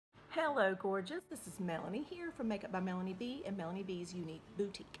Hello gorgeous, this is Melanie here from Makeup by Melanie B and Melanie B's Unique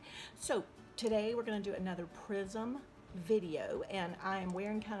Boutique. So today we're going to do another Prism video and I am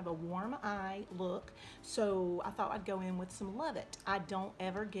wearing kind of a warm eye look, so I thought I'd go in with some Love It. I don't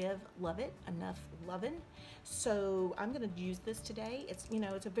ever give Love It enough lovin', so I'm going to use this today. It's, you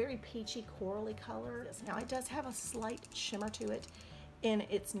know, it's a very peachy corally color. Now it does have a slight shimmer to it in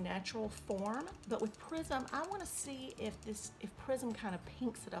its natural form, but with Prism I want to see if Prism kind of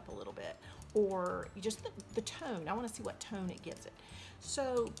pinks it up a little bit, or just the tone. I want to see what tone it gives it.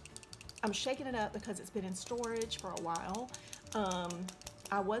 So I'm shaking it up because it's been in storage for a while.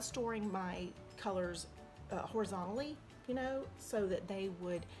 I was storing my colors horizontally, you know, so that they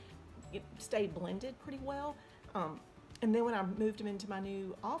would stay blended pretty well. And then when I moved them into my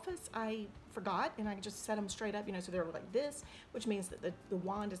new office, I forgot and I just set them straight up, you know, so they're like this, which means that the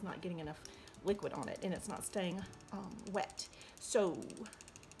wand is not getting enough liquid on it and it's not staying wet. So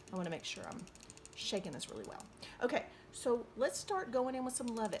I want to make sure I'm shaking this really well. Okay, so let's start going in with some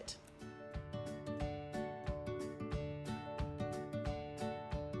Love It.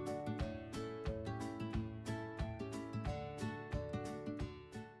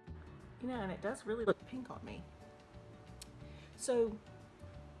 You know, and it does really look pink on me. So,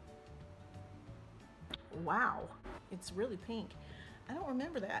 wow, it's really pink. I don't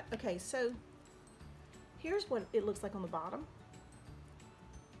remember that. Okay, so here's what it looks like on the bottom.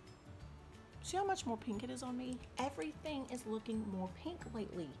 See how much more pink it is on me? Everything is looking more pink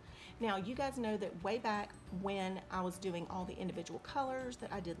lately. Now, you guys know that way back when I was doing all the individual colors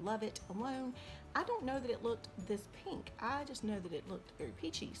that I did Love It alone, I don't know that it looked this pink. I just know that it looked very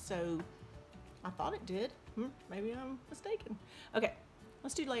peachy. So I thought it did. Maybe I'm mistaken. Okay,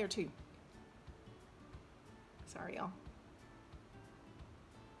 let's do layer 2. Sorry, y'all.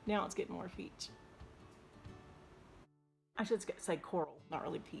 Now it's getting more peach. I should say coral, not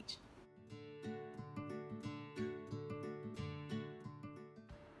really peach.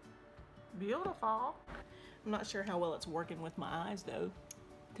 Beautiful. I'm not sure how well it's working with my eyes though,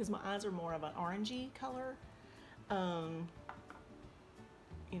 because my eyes are more of an orangey color. You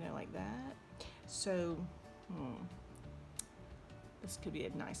know, like that. So, this could be a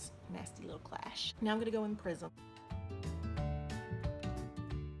nice, nasty little clash. Now I'm gonna go in Prism.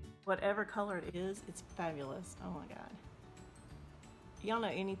 Whatever color it is, it's fabulous. Oh my God. Y'all know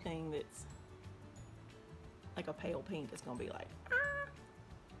anything that's like a pale pink, it's gonna be like,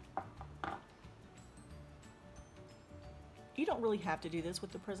 ah. You don't really have to do this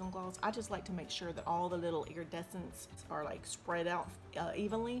with the Prism Gloss. I just like to make sure that all the little iridescents are like spread out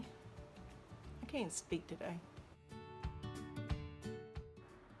evenly. I can't speak today.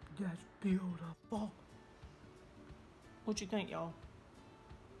 That's beautiful. What you think, y'all?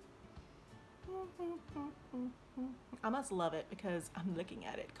 I must love it because I'm looking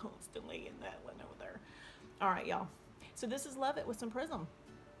at it constantly in that one over there. All right, y'all. So this is Love It with some Prism.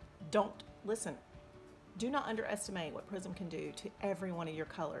 Do not underestimate what Prism can do to every one of your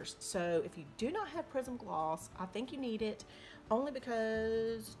colors. So if you do not have Prism Gloss, I think you need it, only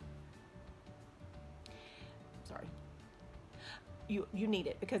because, sorry, you need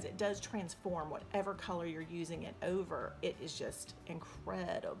it because it does transform whatever color you're using it over. It is just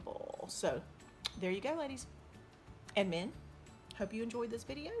incredible. So there you go, ladies and men. Hope you enjoyed this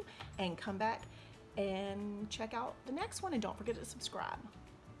video and come back and check out the next one, and don't forget to subscribe.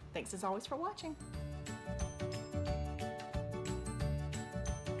 Thanks as always for watching.